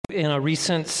In a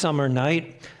recent summer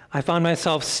night, I found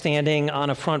myself standing on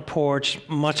a front porch,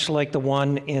 much like the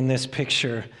one in this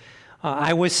picture.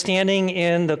 I was standing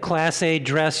in the Class A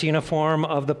dress uniform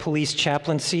of the police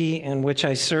chaplaincy in which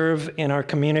I serve in our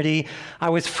community. I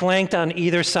was flanked on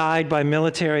either side by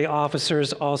military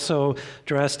officers also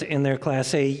dressed in their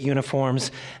Class A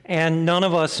uniforms, and none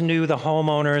of us knew the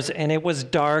homeowners, and it was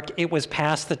dark. It was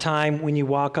past the time when you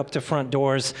walk up to front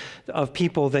doors of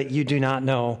people that you do not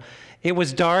know. It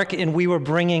was dark, and we were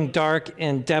bringing dark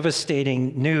and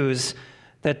devastating news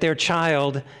that their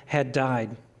child had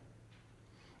died.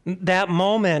 That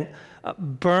moment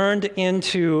burned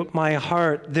into my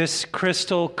heart this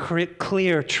crystal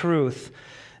clear truth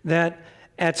that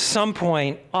at some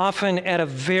point, often at a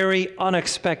very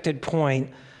unexpected point,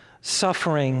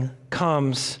 suffering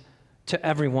comes to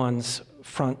everyone's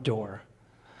front door.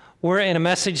 We're in a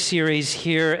message series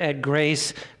here at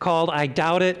Grace called I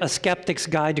Doubt It, A Skeptic's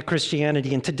Guide to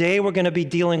Christianity. And today we're going to be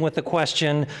dealing with the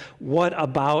question, what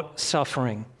about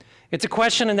suffering? It's a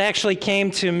question that actually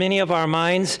came to many of our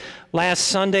minds last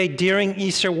Sunday during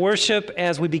Easter worship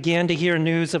as we began to hear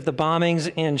news of the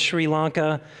bombings in Sri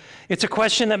Lanka. It's a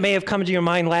question that may have come to your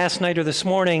mind last night or this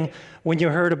morning when you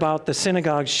heard about the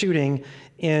synagogue shooting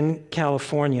in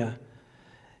California.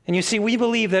 And you see, we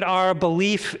believe that our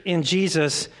belief in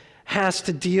Jesus has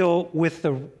to deal with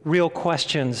the real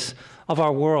questions of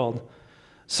our world.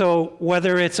 So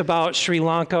whether it's about Sri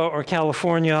Lanka or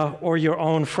California or your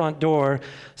own front door,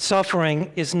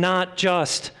 suffering is not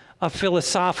just a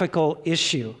philosophical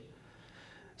issue.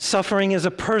 Suffering is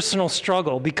a personal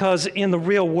struggle because in the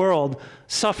real world,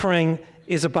 suffering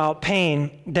is about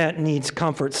pain that needs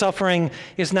comfort. Suffering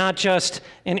is not just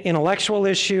an intellectual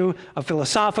issue, a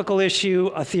philosophical issue,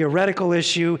 a theoretical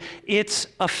issue. It's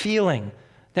a feeling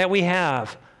that we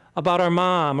have about our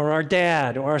mom or our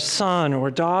dad or our son or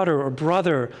daughter or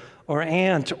brother or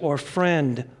aunt or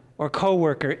friend or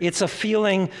coworker. It's a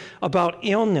feeling about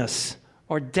illness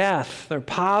or death or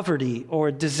poverty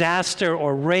or disaster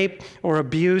or rape or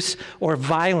abuse or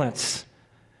violence.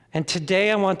 And today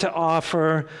I want to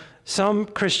offer some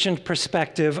Christian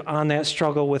perspective on that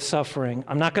struggle with suffering.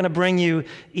 I'm not going to bring you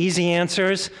easy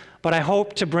answers, but I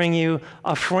hope to bring you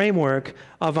a framework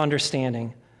of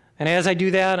understanding. And as I do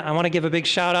that, I want to give a big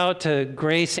shout out to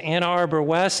Grace Ann Arbor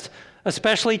West,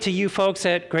 especially to you folks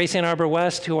at Grace Ann Arbor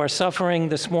West who are suffering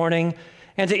this morning,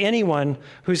 and to anyone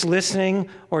who's listening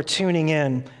or tuning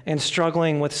in and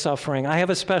struggling with suffering. I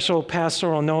have a special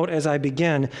pastoral note as I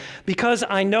begin, because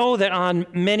I know that on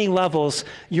many levels,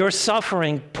 your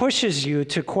suffering pushes you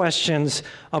to questions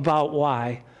about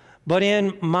why. But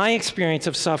in my experience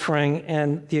of suffering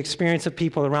and the experience of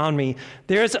people around me,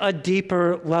 there's a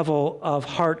deeper level of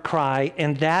heart cry,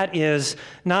 and that is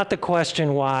not the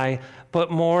question why, but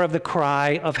more of the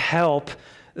cry of help,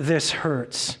 this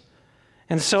hurts.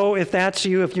 And so if that's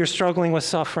you, if you're struggling with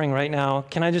suffering right now,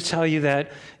 can I just tell you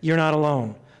that you're not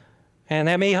alone? And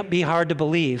that may be hard to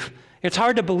believe. It's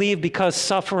hard to believe because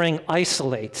suffering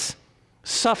isolates.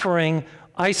 Suffering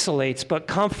isolates, but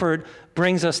comfort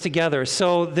brings us together.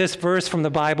 So this verse from the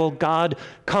Bible, God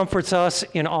comforts us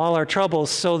in all our troubles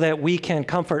so that we can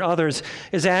comfort others,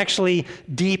 is actually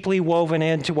deeply woven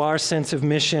into our sense of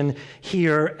mission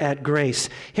here at Grace.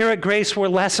 Here at Grace, we're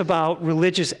less about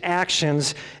religious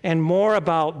actions and more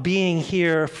about being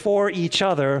here for each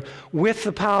other with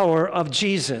the power of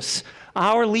Jesus.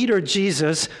 Our leader,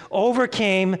 Jesus,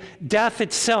 overcame death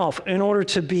itself in order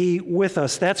to be with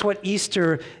us. That's what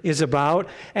Easter is about.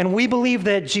 And we believe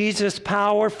that Jesus'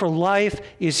 power for life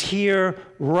is here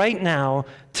right now,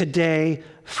 today,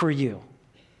 for you.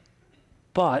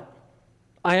 But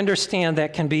I understand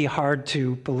that can be hard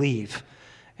to believe.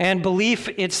 And belief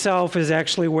itself is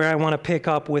actually where I want to pick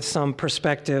up with some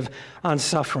perspective on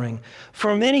suffering.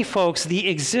 For many folks, the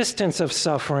existence of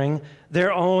suffering,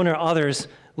 their own or others,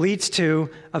 leads to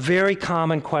a very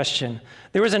common question.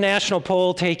 There was a national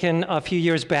poll taken a few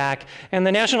years back, and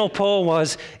the national poll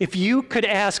was, if you could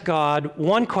ask God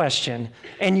one question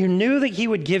and you knew that he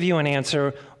would give you an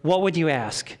answer, what would you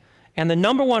ask? And the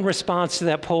number one response to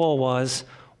that poll was,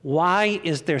 why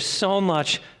is there so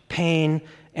much pain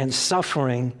and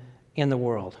suffering in the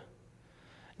world?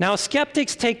 Now,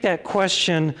 skeptics take that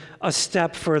question a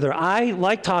step further. I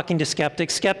like talking to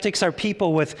skeptics. Skeptics are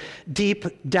people with deep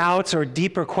doubts or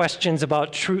deeper questions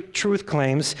about truth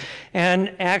claims.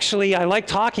 And actually, I like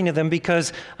talking to them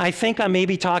because I think I may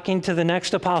be talking to the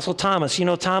next Apostle Thomas. You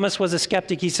know, Thomas was a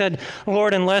skeptic. He said,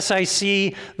 Lord, unless I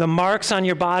see the marks on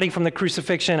your body from the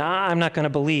crucifixion, I'm not going to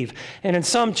believe. And in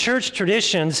some church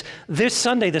traditions, this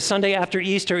Sunday, the Sunday after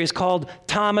Easter, is called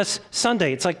Thomas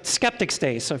Sunday. It's like Skeptics'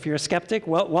 Day. So if you're a skeptic,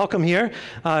 well, welcome here.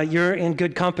 You're in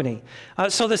good company.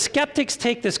 So the skeptics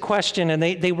take this question and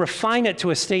they refine it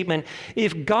to a statement.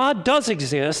 If God does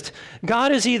exist,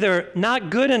 God is either not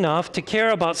good enough to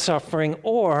care about suffering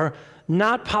or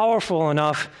not powerful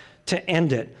enough to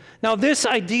end it. Now, this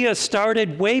idea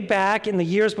started way back in the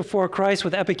years before Christ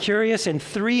with Epicurus in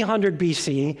 300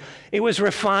 BC. It was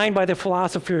refined by the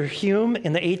philosopher Hume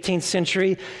in the 18th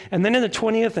century. And then in the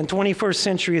 20th and 21st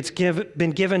century, it's been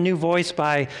given new voice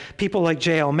by people like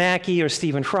J.L. Mackie or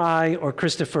Stephen Fry or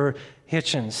Christopher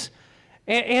Hitchens.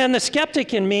 And the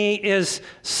skeptic in me is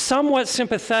somewhat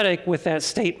sympathetic with that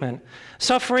statement.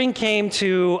 Suffering came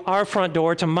to our front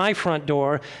door, to my front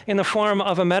door, in the form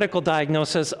of a medical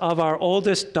diagnosis of our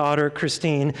oldest daughter,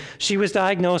 Christine. She was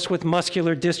diagnosed with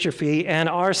muscular dystrophy, and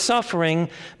our suffering,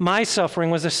 my suffering,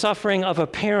 was the suffering of a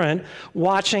parent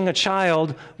watching a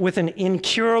child with an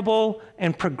incurable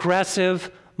and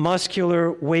progressive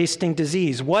muscular wasting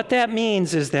disease. What that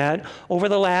means is that over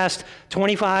the last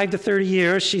 25 to 30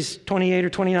 years, she's 28 or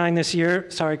 29 this year.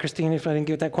 Sorry, Christine, if I didn't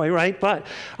get that quite right. But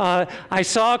I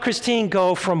saw Christine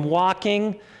go from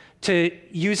walking to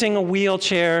using a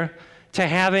wheelchair to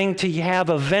having to have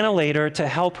a ventilator to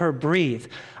help her breathe.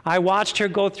 I watched her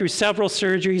go through several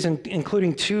surgeries,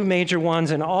 including 2 major ones,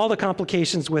 and all the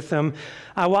complications with them.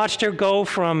 I watched her go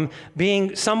from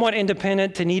being somewhat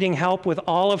independent to needing help with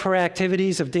all of her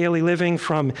activities of daily living,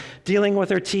 from dealing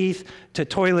with her teeth to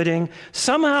toileting.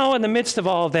 Somehow, in the midst of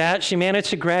all of that, she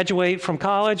managed to graduate from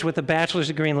college with a bachelor's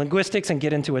degree in linguistics and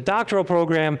get into a doctoral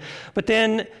program. But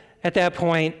then, at that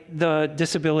point, the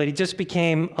disability just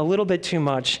became a little bit too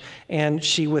much, and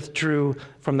she withdrew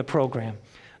from the program.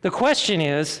 The question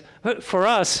is, for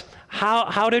us,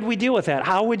 how did we deal with that?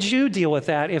 How would you deal with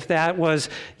that if that was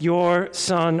your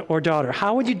son or daughter?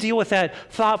 How would you deal with that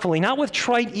thoughtfully? Not with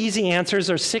trite, easy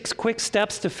answers or 6 quick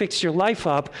steps to fix your life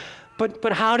up,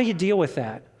 but how do you deal with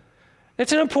that?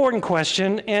 It's an important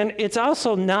question, and it's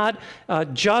also not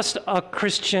just a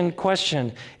Christian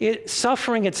question.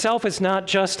 Suffering itself is not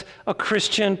just a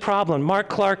Christian problem. Mark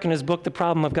Clark, in his book, The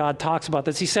Problem of God, talks about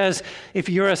this. He says, if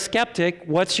you're a skeptic,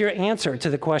 what's your answer to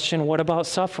the question, what about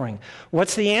suffering?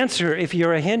 What's the answer if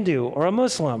you're a Hindu or a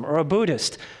Muslim or a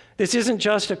Buddhist? This isn't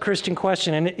just a Christian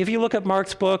question. And if you look at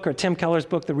Mark's book or Tim Keller's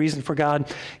book, The Reason for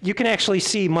God, you can actually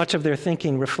see much of their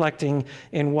thinking reflecting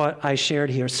in what I shared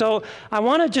here. So I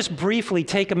want to just briefly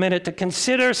take a minute to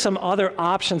consider some other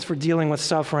options for dealing with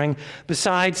suffering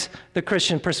besides the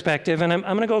Christian perspective. And I'm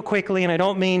going to go quickly, and I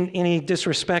don't mean any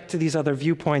disrespect to these other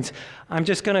viewpoints. I'm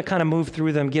just going to kind of move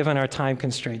through them given our time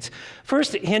constraints.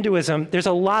 First, Hinduism. There's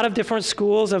a lot of different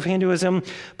schools of Hinduism,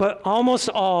 but almost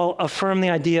all affirm the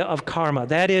idea of karma.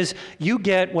 That is, you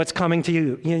get what's coming to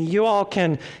you. You all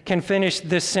can finish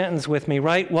this sentence with me,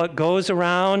 right? What goes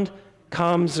around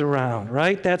comes around,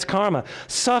 right? That's karma.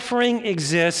 Suffering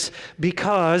exists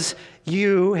because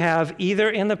you have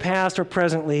either in the past or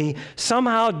presently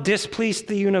somehow displeased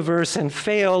the universe and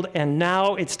failed, and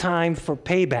now it's time for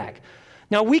payback.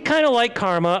 Now, we kind of like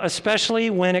karma, especially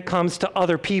when it comes to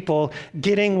other people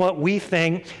getting what we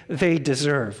think they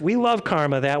deserve. We love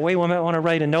karma that way. We might want to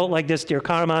write a note like this: Dear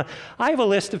Karma, I have a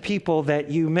list of people that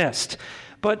you missed.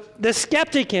 But the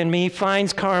skeptic in me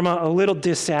finds karma a little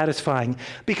dissatisfying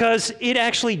because it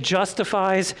actually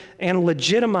justifies and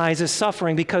legitimizes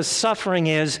suffering, because suffering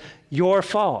is your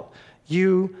fault.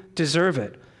 You deserve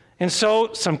it. And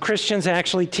so some Christians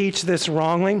actually teach this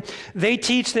wrongly. They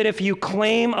teach that if you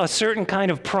claim a certain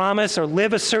kind of promise or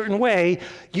live a certain way,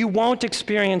 you won't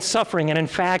experience suffering. And in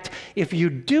fact, if you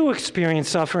do experience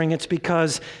suffering, it's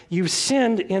because you've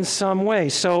sinned in some way.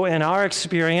 So in our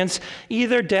experience,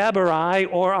 either Deb or I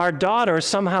or our daughter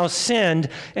somehow sinned,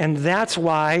 and that's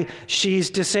why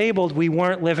she's disabled. We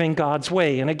weren't living God's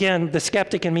way. And again, the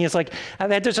skeptic in me is like,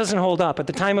 that just doesn't hold up. At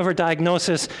the time of her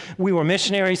diagnosis, we were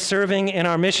missionaries serving in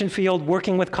our mission field,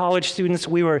 working with college students.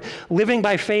 We were living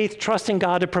by faith, trusting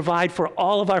God to provide for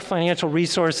all of our financial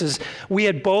resources. We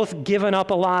had both given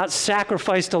up a lot,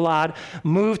 sacrificed a lot,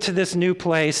 moved to this new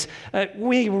place.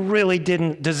 We really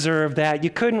didn't deserve that. You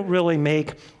couldn't really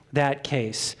make that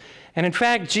case. And in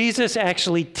fact, Jesus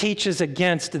actually teaches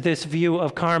against this view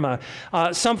of karma.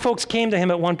 Some folks came to him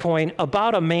at one point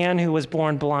about a man who was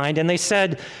born blind, and they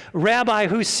said, Rabbi,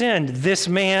 who sinned, this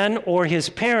man or his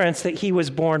parents, that he was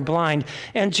born blind?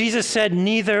 And Jesus said,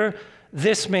 neither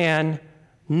this man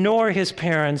nor his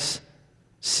parents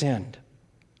sinned.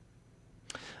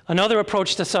 Another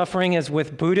approach to suffering is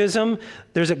with Buddhism.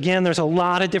 There's a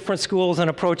lot of different schools and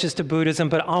approaches to Buddhism,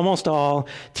 but almost all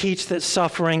teach that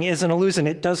suffering is an illusion.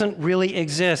 It doesn't really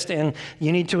exist, and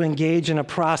you need to engage in a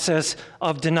process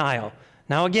of denial.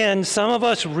 Now again, some of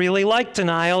us really like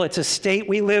denial. It's a state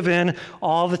we live in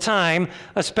all the time,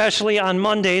 especially on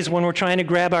Mondays when we're trying to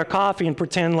grab our coffee and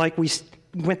pretend like we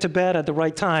went to bed at the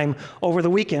right time over the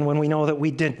weekend when we know that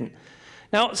we didn't.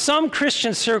 Now, some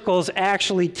Christian circles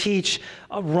actually teach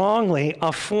wrongly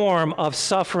a form of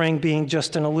suffering being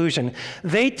just an illusion.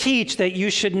 They teach that you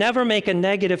should never make a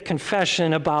negative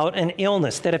confession about an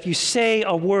illness, that if you say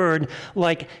a word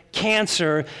like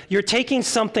cancer, you're taking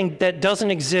something that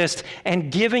doesn't exist and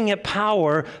giving it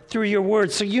power through your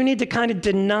words. So you need to kind of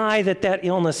deny that that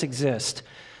illness exists.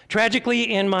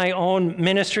 Tragically, in my own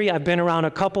ministry, I've been around a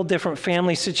couple different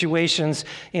family situations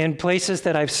in places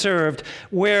that I've served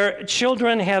where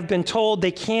children have been told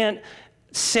they can't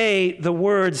say the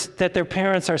words that their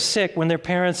parents are sick when their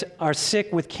parents are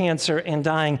sick with cancer and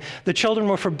dying. The children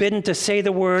were forbidden to say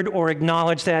the word or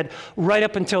acknowledge that right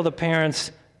up until the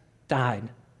parents died.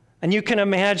 And you can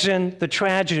imagine the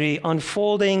tragedy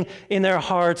unfolding in their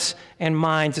hearts and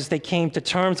minds as they came to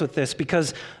terms with this,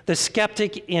 because the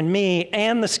skeptic in me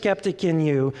and the skeptic in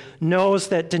you knows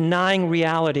that denying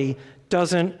reality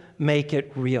doesn't make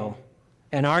it real.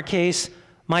 In our case,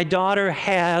 my daughter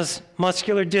has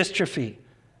muscular dystrophy.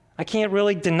 I can't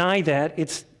really deny that.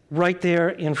 It's right there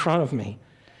in front of me.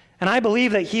 And I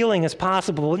believe that healing is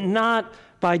possible, not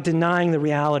by denying the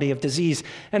reality of disease.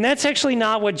 And that's actually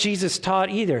not what Jesus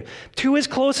taught either. To his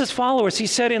closest followers, he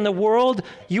said, in the world,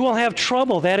 you will have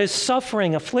trouble. That is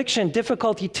suffering, affliction,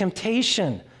 difficulty,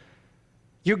 temptation.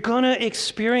 You're going to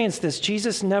experience this.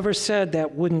 Jesus never said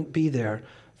that wouldn't be there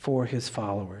for his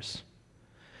followers.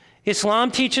 Islam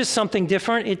teaches something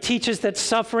different. It teaches that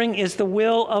suffering is the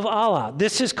will of Allah.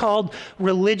 This is called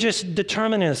religious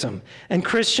determinism. And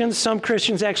some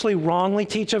Christians actually wrongly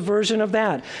teach a version of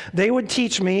that. They would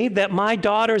teach me that my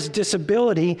daughter's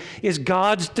disability is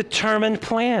God's determined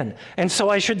plan, and so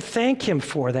I should thank him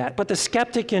for that. But the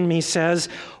skeptic in me says,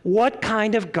 what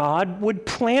kind of God would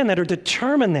plan that or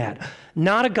determine that?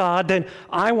 Not a God that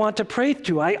I want to pray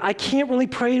to. I can't really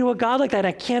pray to a God like that.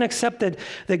 I can't accept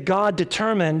that God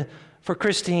determined for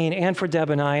Christine and for Deb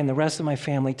and I and the rest of my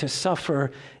family to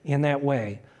suffer in that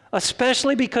way,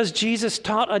 especially because Jesus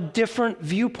taught a different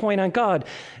viewpoint on God.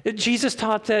 Jesus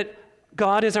taught that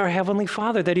God is our Heavenly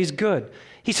Father, that he's good.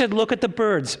 He said, look at the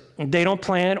birds. They don't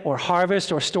plant or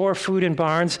harvest or store food in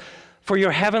barns, for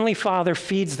your Heavenly Father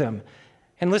feeds them.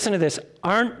 And listen to this,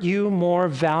 aren't you more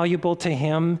valuable to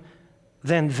him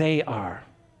than they are?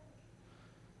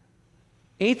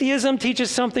 Atheism teaches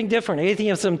something different.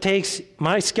 Atheism takes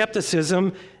my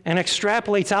skepticism and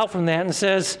extrapolates out from that and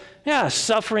says, yeah,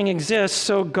 suffering exists,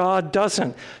 so God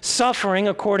doesn't. Suffering,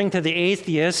 according to the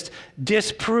atheist,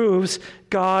 disproves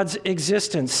God's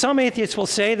existence. Some atheists will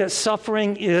say that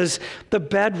suffering is the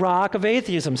bedrock of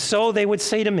atheism. So they would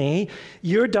say to me,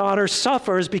 your daughter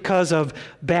suffers because of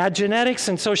bad genetics,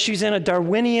 and so she's in a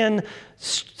Darwinian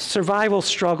survival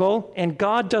struggle, and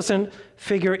God doesn't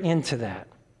figure into that.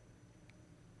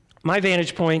 My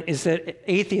vantage point is that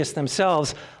atheists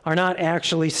themselves are not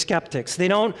actually skeptics. They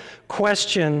don't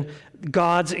question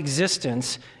God's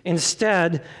existence.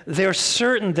 Instead, they're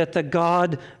certain that the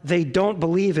God they don't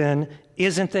believe in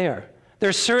isn't there.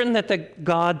 They're certain that the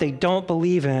God they don't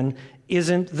believe in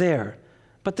isn't there.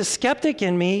 But the skeptic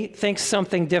in me thinks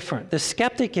something different. The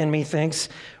skeptic in me thinks,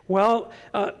 well,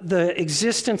 the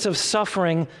existence of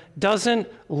suffering doesn't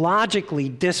logically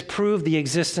disprove the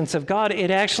existence of God.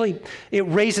 It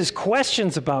raises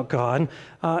questions about God,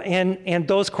 and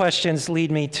those questions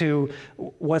lead me to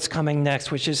what's coming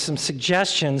next, which is some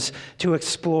suggestions to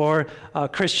explore a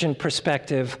Christian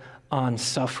perspective on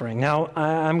suffering. Now,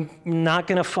 I'm not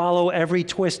going to follow every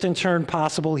twist and turn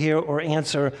possible here or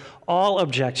answer all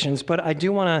objections, but I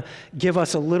do want to give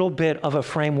us a little bit of a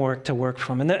framework to work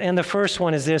from. And the first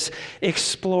one is this: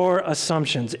 explore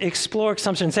assumptions. Explore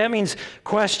assumptions. That means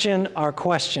question our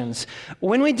questions.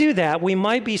 When we do that, we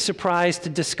might be surprised to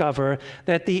discover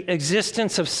that the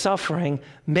existence of suffering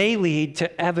may lead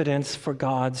to evidence for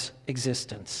God's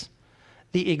existence.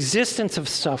 The existence of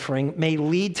suffering may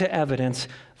lead to evidence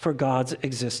for God's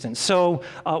existence. So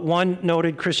one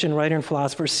noted Christian writer and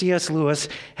philosopher, C.S. Lewis,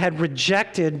 had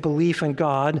rejected belief in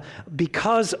God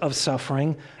because of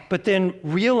suffering, but then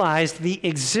realized the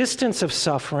existence of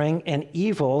suffering and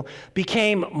evil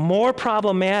became more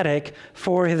problematic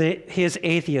for his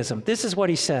atheism. This is what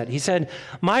he said. He said,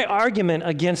 my argument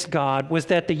against God was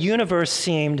that the universe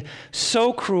seemed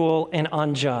so cruel and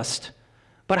unjust.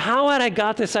 But how had I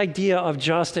got this idea of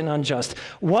just and unjust?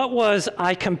 What was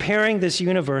I comparing this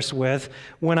universe with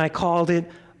when I called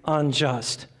it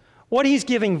unjust? What he's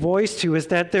giving voice to is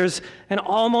that there's an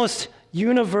almost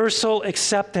universal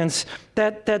acceptance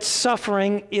that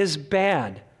suffering is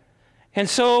bad. And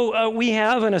so we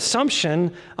have an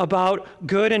assumption about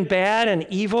good and bad and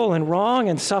evil and wrong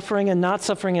and suffering and not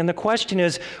suffering. And the question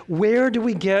is, where do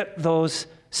we get those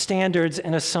standards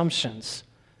and assumptions?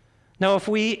 Now, if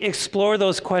we explore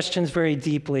those questions very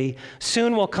deeply,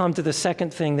 soon we'll come to the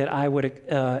second thing that I would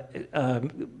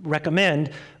recommend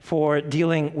for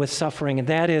dealing with suffering, and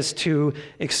that is to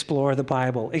explore the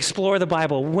Bible. Explore the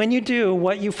Bible. When you do,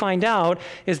 what you find out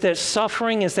is that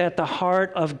suffering is at the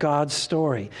heart of God's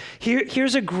story.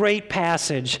 Here's a great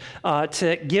passage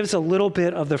that gives a little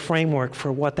bit of the framework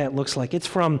for what that looks like. It's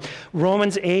from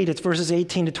Romans 8. It's verses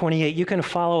 18 to 28. You can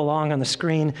follow along on the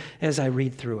screen as I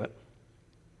read through it.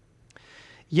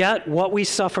 Yet what we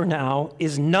suffer now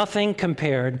is nothing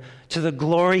compared to the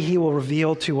glory he will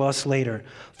reveal to us later.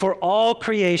 For all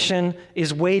creation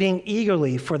is waiting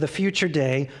eagerly for the future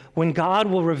day when God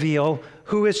will reveal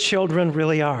who his children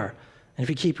really are. And if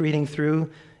you keep reading through,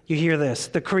 you hear this.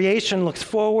 The creation looks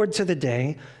forward to the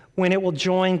day when it will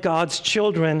join God's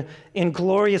children in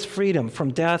glorious freedom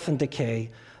from death and decay.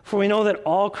 For we know that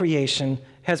all creation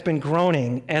has been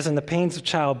groaning as in the pains of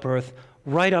childbirth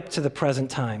right up to the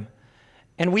present time.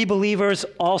 And we believers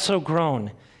also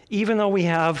groan, even though we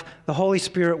have the Holy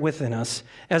Spirit within us,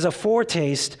 as a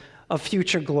foretaste of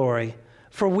future glory.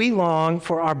 For we long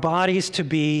for our bodies to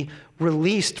be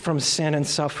released from sin and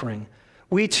suffering.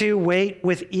 We too wait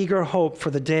with eager hope for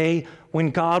the day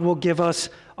when God will give us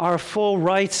our full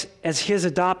rights as his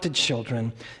adopted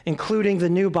children, including the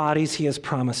new bodies he has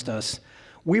promised us.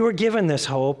 We were given this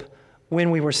hope when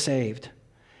we were saved.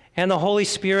 And the Holy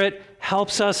Spirit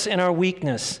helps us in our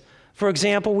weakness. For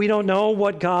example, we don't know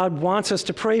what God wants us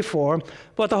to pray for,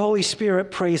 but the Holy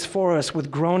Spirit prays for us with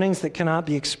groanings that cannot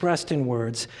be expressed in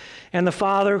words. And the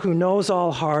Father, who knows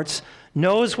all hearts,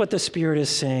 knows what the Spirit is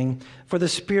saying, for the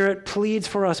Spirit pleads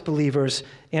for us believers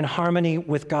in harmony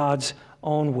with God's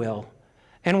own will.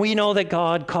 And we know that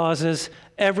God causes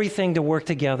everything to work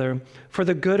together for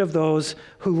the good of those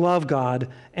who love God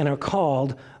and are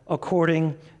called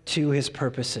according to his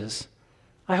purposes.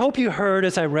 I hope you heard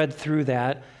as I read through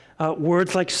that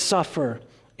words like suffer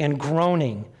and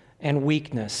groaning and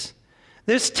weakness.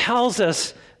 This tells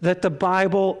us that the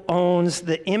Bible owns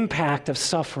the impact of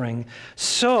suffering,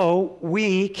 so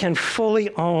we can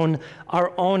fully own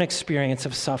our own experience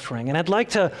of suffering. And I'd like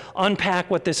to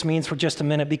unpack what this means for just a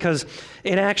minute, because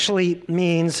it actually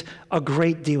means a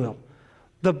great deal.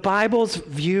 The Bible's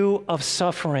view of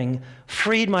suffering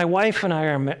freed my wife and I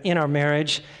in our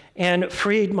marriage and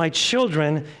freed my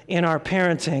children in our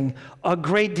parenting a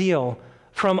great deal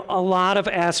from a lot of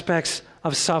aspects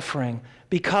of suffering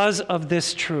because of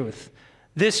this truth.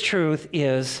 This truth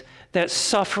is that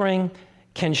suffering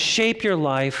can shape your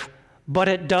life, but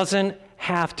it doesn't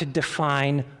have to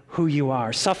define who you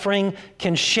are. Suffering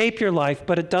can shape your life,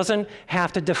 but it doesn't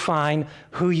have to define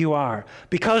who you are.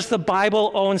 Because the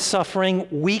Bible owns suffering,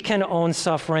 we can own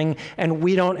suffering, and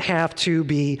we don't have to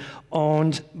be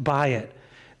owned by it.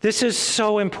 This is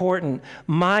so important.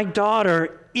 My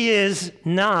daughter is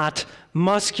not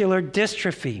muscular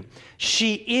dystrophy.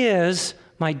 She is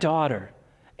my daughter.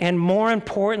 And more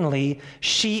importantly,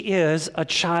 she is a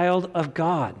child of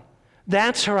God.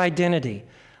 That's her identity.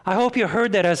 I hope you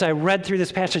heard that as I read through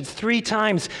this passage. 3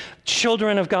 times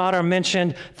children of God are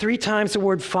mentioned. 3 times the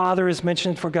word Father is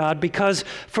mentioned for God, because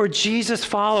for Jesus'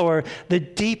 follower, the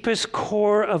deepest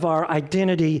core of our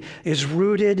identity is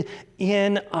rooted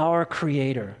in our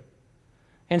Creator.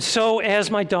 And so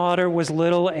as my daughter was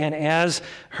little and as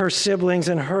her siblings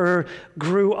and her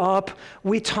grew up,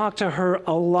 we talked to her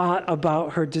a lot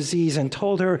about her disease and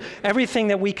told her everything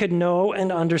that we could know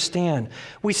and understand.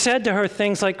 We said to her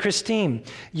things like, Christine,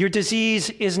 your disease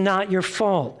is not your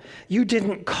fault. You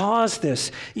didn't cause this.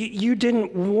 You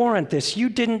didn't warrant this. You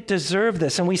didn't deserve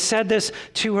this. And we said this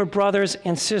to her brothers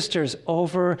and sisters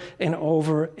over and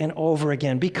over and over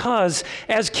again. Because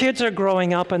as kids are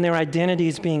growing up and their identity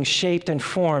is being shaped and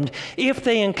formed, if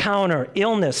they encounter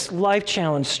illness, life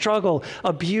challenge, struggle,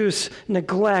 abuse,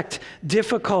 neglect,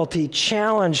 difficulty,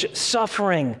 challenge,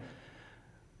 suffering,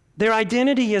 their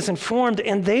identity isn't formed,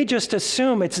 and they just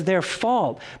assume it's their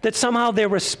fault, that somehow they're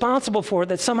responsible for it,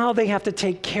 that somehow they have to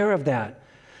take care of that.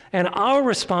 And our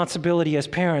responsibility as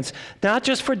parents, not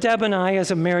just for Deb and I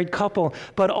as a married couple,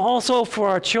 but also for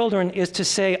our children, is to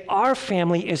say our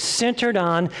family is centered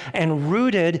on and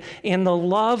rooted in the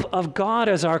love of God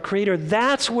as our Creator.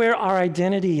 That's where our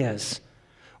identity is.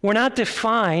 We're not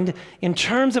defined in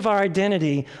terms of our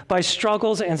identity by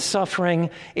struggles and suffering.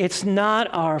 It's not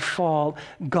our fault.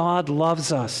 God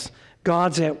loves us.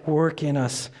 God's at work in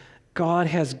us. God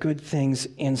has good things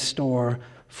in store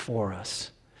for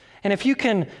us. And if you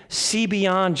can see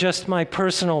beyond just my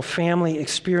personal family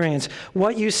experience,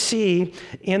 what you see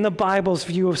in the Bible's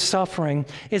view of suffering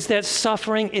is that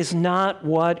suffering is not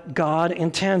what God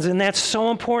intends. And that's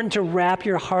so important to wrap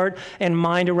your heart and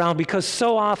mind around, because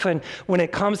so often when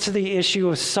it comes to the issue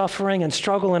of suffering and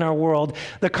struggle in our world,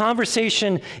 the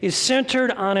conversation is centered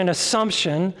on an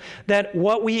assumption that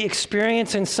what we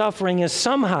experience in suffering is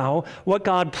somehow what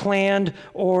God planned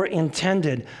or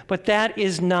intended. But that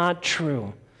is not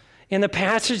true. In the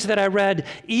passage that I read,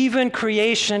 even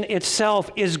creation itself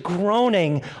is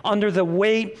groaning under the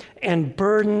weight and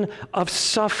burden of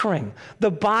suffering.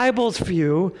 The Bible's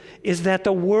view is that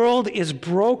the world is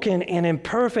broken and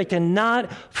imperfect and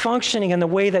not functioning in the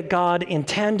way that God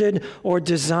intended or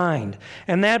designed.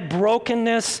 And that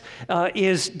brokenness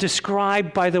is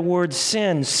described by the word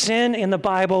sin. Sin in the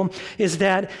Bible is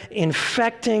that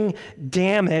infecting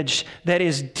damage that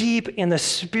is deep in the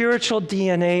spiritual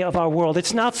DNA of our world.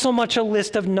 It's not so much a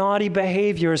list of naughty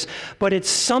behaviors, but it's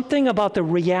something about the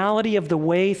reality of the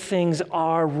way things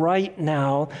are right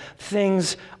now.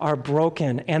 Things are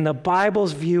broken. And the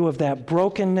Bible's view of that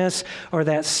brokenness or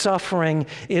that suffering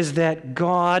is that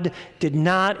God did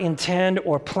not intend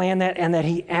or plan that, and that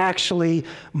he actually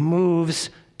moves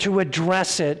to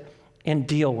address it and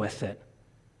deal with it.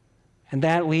 And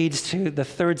that leads to the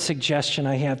third suggestion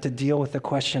I have to deal with the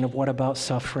question of what about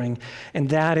suffering, and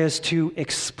that is to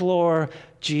explore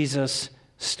Jesus'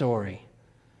 story.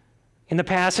 In the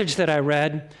passage that I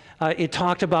read, it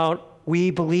talked about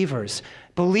we believers.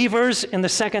 Believers in the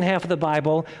second half of the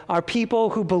Bible are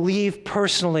people who believe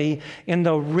personally in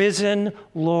the risen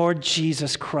Lord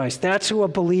Jesus Christ. That's who a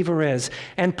believer is.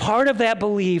 And part of that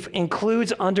belief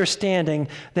includes understanding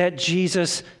that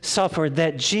Jesus suffered,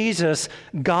 that Jesus,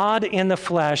 God in the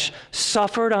flesh,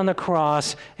 suffered on the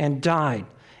cross and died.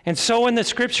 And so in the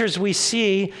scriptures we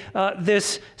see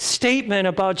this statement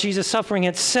about Jesus suffering.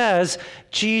 It says,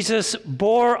 Jesus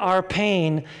bore our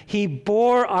pain, he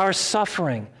bore our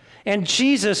suffering. And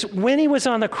Jesus, when he was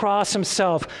on the cross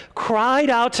himself,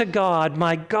 cried out to God,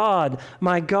 my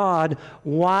God,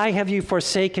 why have you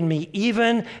forsaken me?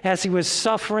 Even as he was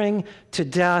suffering to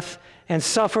death and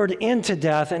suffered into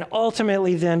death and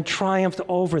ultimately then triumphed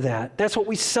over that. That's what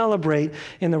we celebrate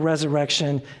in the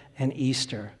resurrection and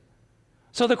Easter.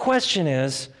 So the question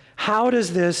is, how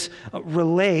does this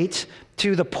relate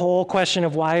to the poll question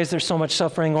of why is there so much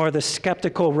suffering, or the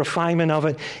skeptical refinement of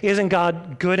it? Isn't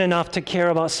God good enough to care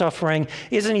about suffering?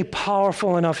 Isn't he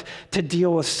powerful enough to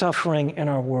deal with suffering in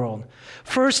our world?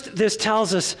 First, this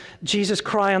tells us, Jesus'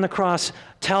 cry on the cross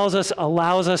tells us,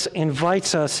 allows us,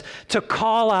 invites us to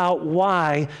call out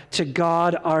why to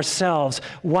God ourselves,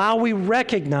 while we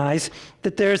recognize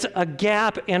that there's a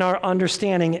gap in our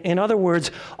understanding. In other words,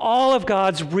 all of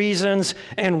God's reasons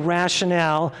and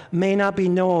rationale may not be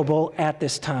knowable at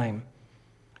this time.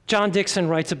 John Dickson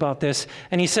writes about this,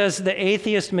 and he says, the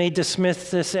atheist may dismiss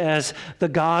this as the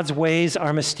God's ways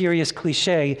are mysterious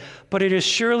cliche, but it is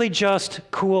surely just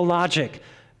cool logic.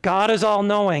 God is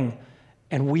all-knowing,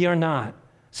 and we are not.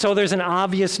 So there's an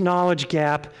obvious knowledge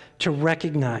gap to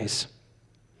recognize.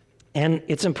 And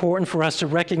it's important for us to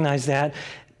recognize that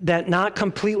not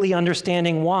completely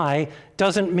understanding why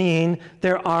doesn't mean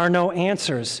there are no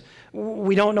answers.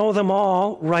 We don't know them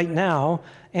all right now,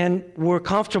 and we're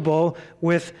comfortable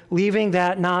with leaving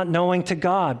that not knowing to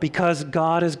God, because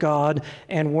God is God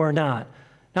and we're not.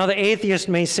 Now, the atheist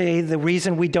may say the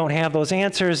reason we don't have those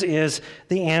answers is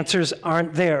the answers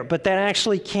aren't there, but that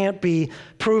actually can't be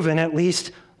proven, at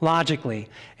least logically.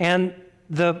 And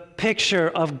the picture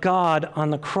of God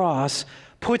on the cross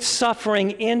puts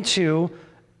suffering into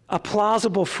a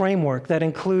plausible framework that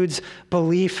includes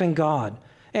belief in God.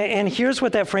 And here's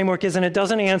what that framework is, and it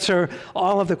doesn't answer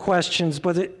all of the questions,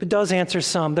 but it does answer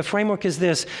some. The framework is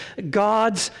this: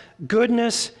 God's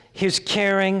goodness, his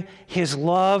caring, his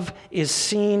love is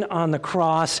seen on the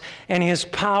cross, and his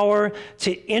power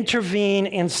to intervene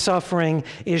in suffering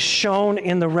is shown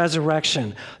in the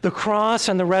resurrection. The cross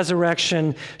and the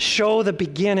resurrection show the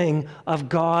beginning of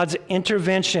God's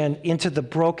intervention into the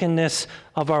brokenness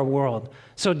of our world.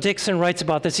 So Dickson writes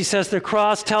about this. He says, the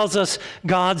cross tells us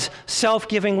God's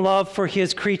self-giving love for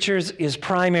his creatures is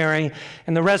primary,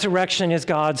 and the resurrection is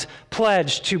God's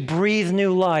pledge to breathe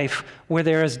new life where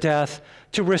there is death,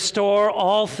 to restore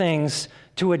all things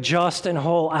to a just and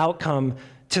whole outcome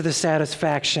to the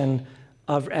satisfaction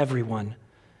of everyone.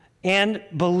 And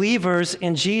believers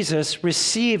in Jesus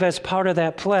receive as part of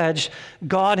that pledge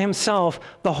God himself,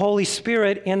 the Holy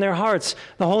Spirit, in their hearts.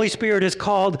 The Holy Spirit is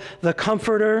called the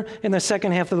Comforter in the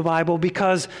second half of the Bible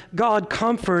because God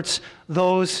comforts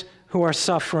those who are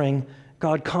suffering.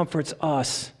 God comforts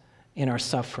us in our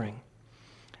suffering.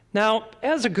 Now,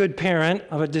 as a good parent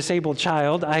of a disabled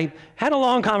child, I had a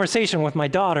long conversation with my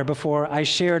daughter before I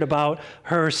shared about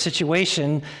her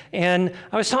situation, and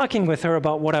I was talking with her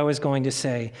about what I was going to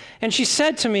say. And she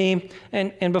said to me,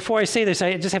 and before I say this,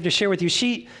 I just have to share with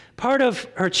you, part of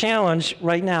her challenge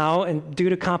right now, and due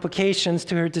to complications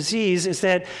to her disease, is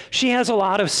that she has a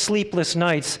lot of sleepless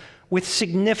nights with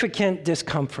significant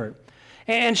discomfort.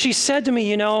 And she said to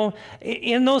me,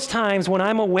 in those times when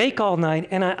I'm awake all night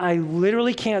and I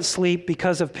literally can't sleep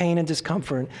because of pain and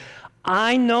discomfort,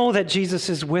 I know that Jesus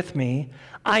is with me.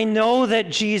 I know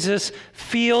that Jesus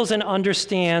feels and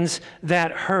understands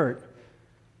that hurt.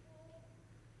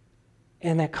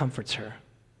 And that comforts her.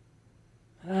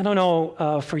 I don't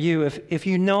know for you, if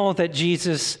you know that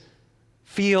Jesus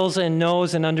feels and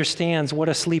knows and understands what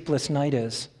a sleepless night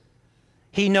is.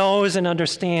 He knows and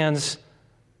understands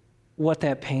what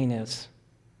that pain is.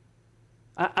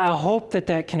 I hope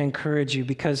that can encourage you,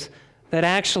 because that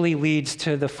actually leads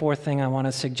to the fourth thing I want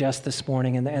to suggest this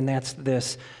morning, and that's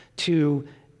this: to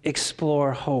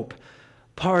explore hope.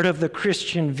 Part of the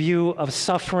Christian view of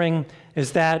suffering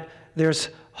is that there's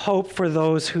hope for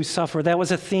those who suffer. That was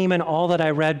a theme in all that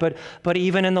I read, but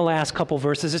even in the last couple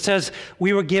verses, it says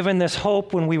we were given this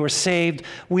hope when we were saved.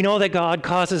 We know that God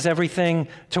causes everything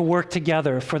to work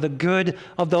together for the good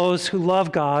of those who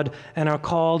love God and are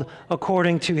called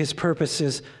according to his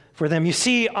purposes for them. You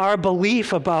see, our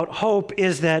belief about hope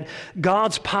is that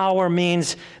God's power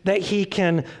means that he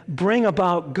can bring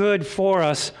about good for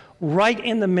us right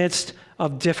in the midst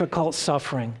of difficult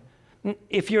suffering.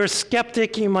 If you're a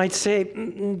skeptic, you might say,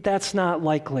 that's not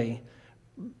likely.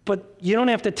 But you don't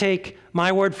have to take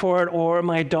my word for it or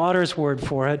my daughter's word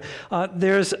for it.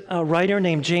 There's a writer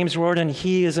named James Rorden.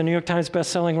 He is a New York Times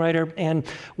bestselling writer and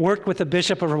worked with the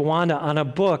Bishop of Rwanda on a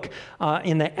book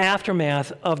in the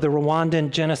aftermath of the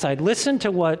Rwandan genocide. Listen to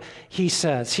what he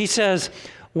says. He says,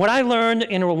 "What I learned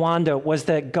in Rwanda was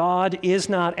that God is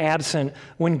not absent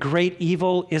when great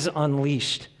evil is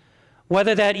unleashed.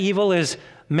 Whether that evil is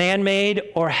man-made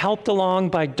or helped along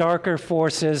by darker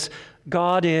forces,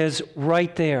 God is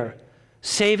right there,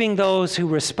 saving those who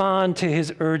respond to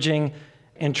his urging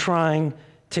and trying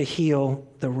to heal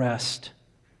the rest."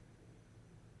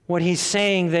 What he's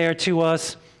saying there to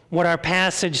us, what our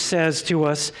passage says to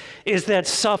us, is that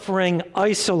suffering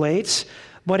isolates,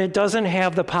 but it doesn't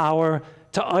have the power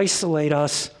to isolate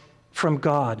us from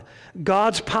God.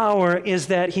 God's power is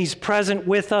that he's present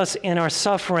with us in our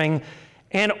suffering,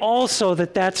 and also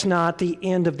that's not the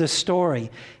end of the story.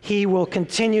 He will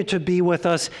continue to be with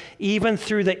us even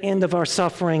through the end of our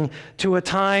suffering to a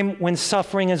time when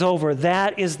suffering is over.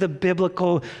 That is the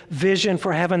biblical vision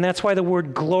for heaven. That's why the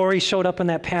word glory showed up in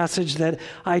that passage that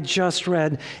I just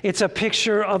read. It's a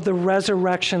picture of the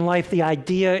resurrection life. The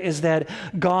idea is that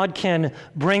God can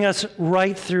bring us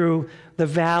right through the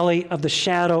valley of the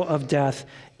shadow of death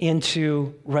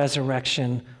into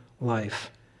resurrection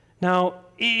life. Now,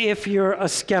 if you're a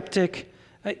skeptic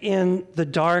in the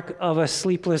dark of a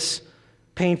sleepless,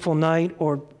 painful night,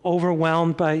 or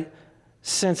overwhelmed by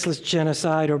senseless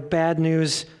genocide or bad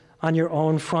news on your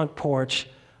own front porch,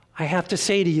 I have to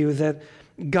say to you that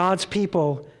God's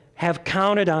people have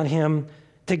counted on him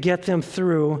to get them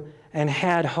through and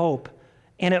had hope.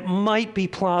 And it might be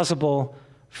plausible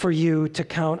for you to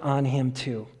count on him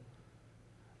too.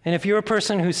 And if you're a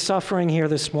person who's suffering here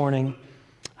this morning,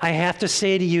 I have to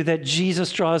say to you that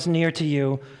Jesus draws near to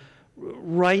you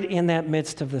right in that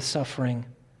midst of the suffering,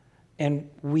 and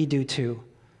we do too.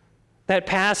 That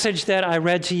passage that I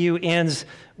read to you ends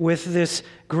with this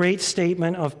great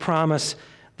statement of promise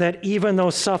that even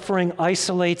though suffering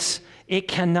isolates, it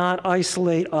cannot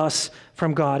isolate us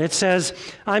from God. It says,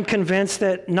 "I'm convinced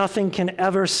that nothing can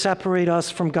ever separate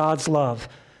us from God's love.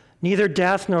 Neither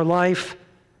death nor life,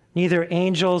 neither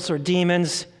angels or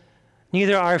demons,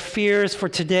 neither our fears for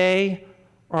today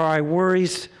or our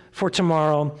worries for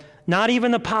tomorrow, not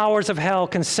even the powers of hell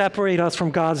can separate us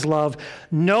from God's love.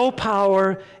 No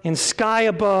power in sky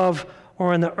above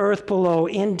or in the earth below.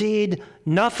 Indeed,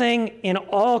 nothing in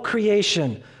all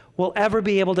creation will ever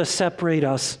be able to separate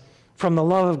us from the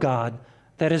love of God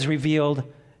that is revealed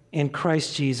in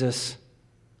Christ Jesus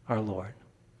our Lord."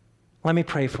 Let me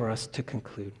pray for us to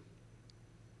conclude.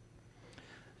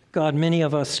 God, many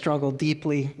of us struggle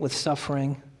deeply with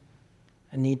suffering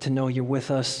and need to know you're with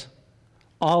us.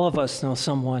 All of us know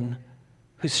someone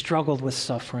who struggled with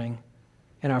suffering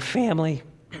in our family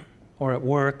or at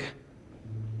work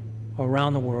or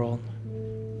around the world.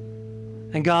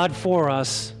 And God, for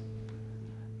us,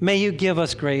 may you give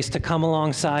us grace to come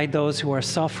alongside those who are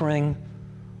suffering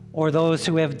or those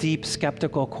who have deep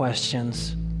skeptical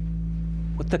questions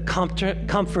with the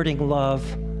comforting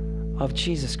love of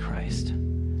Jesus Christ.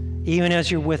 even as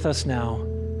you're with us now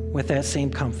with that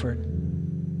same comfort.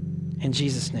 In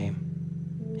Jesus'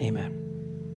 name, amen.